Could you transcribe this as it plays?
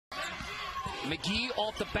McGee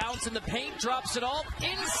off the bounce in the paint, drops it all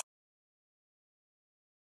inside.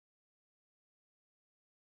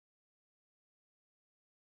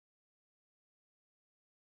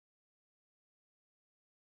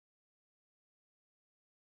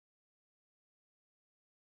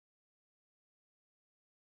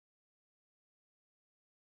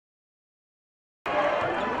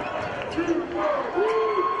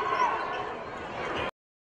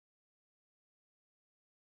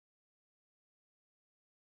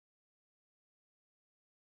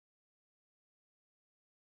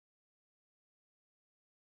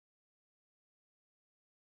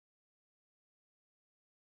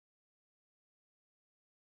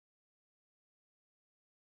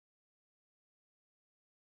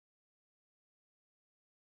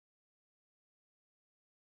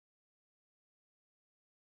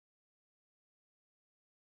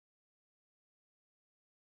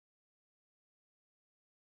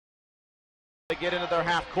 They get into their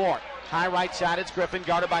half court. High right side, it's Griffin,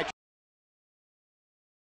 guarded by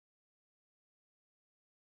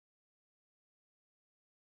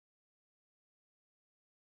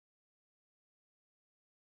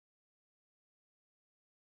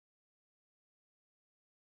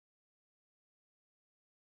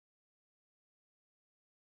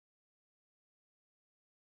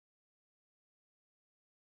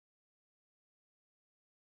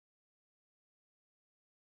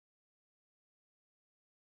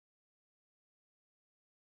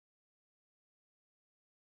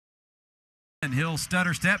And he'll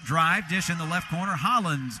stutter step, drive, dish in the left corner.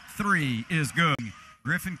 Holland's three is good.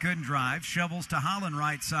 Griffin couldn't drive, shovels to Holland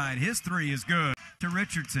right side. His three is good. To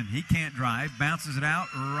Richardson, he can't drive, bounces it out,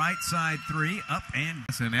 right side three, up and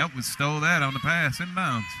Elwood stole that on the pass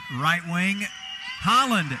inbounds. Right wing,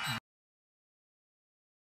 Holland.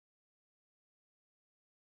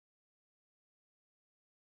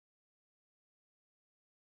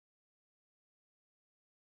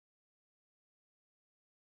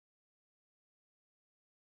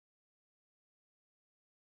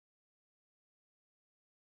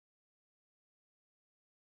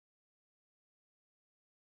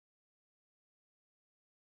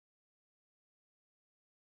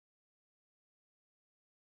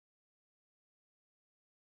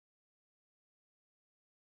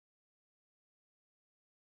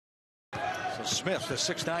 So Smith, the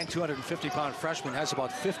 6'9", 250-pound freshman, has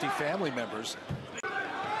about 50 family members.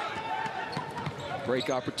 Break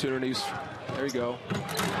opportunities. There you go.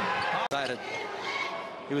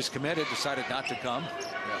 He was committed, decided not to come.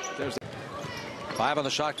 Yeah, there's 5 on the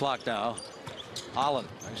shot clock now. Holland.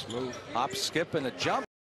 nice move. Hop, skip, and a jump.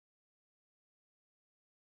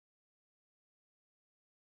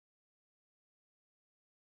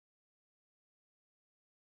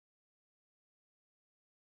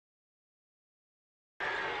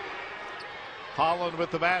 Holland with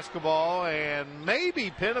the basketball, and maybe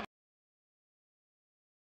Pinnacle.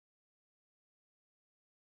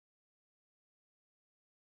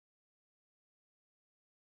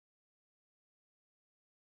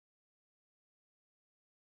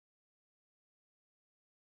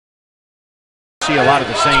 See a lot of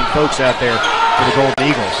the same folks out there for the Golden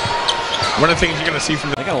Eagles. One of the things you're going to see from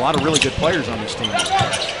They got a lot of really good players on this team.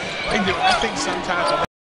 they do. I think sometimes.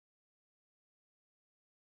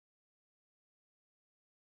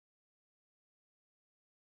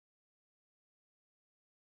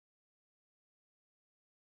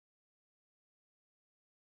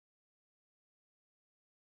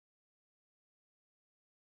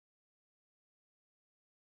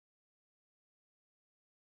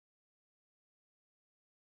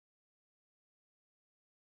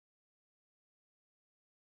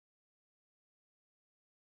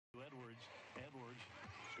 Edwards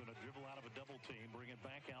is going to dribble out of a double team, bring it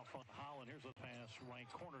back out front. Holland, here's a pass, right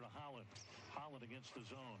corner to Holland. Holland against the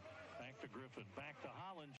zone. Back to Griffin, back to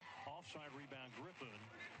Holland. Offside rebound, Griffin.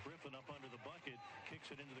 Griffin up under the bucket,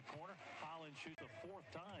 kicks it into the corner. Holland shoots the 4th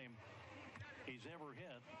time he's ever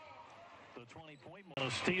hit the 20-point mark.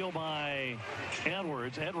 A steal by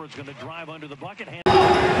Edwards. Edwards going to drive under the bucket.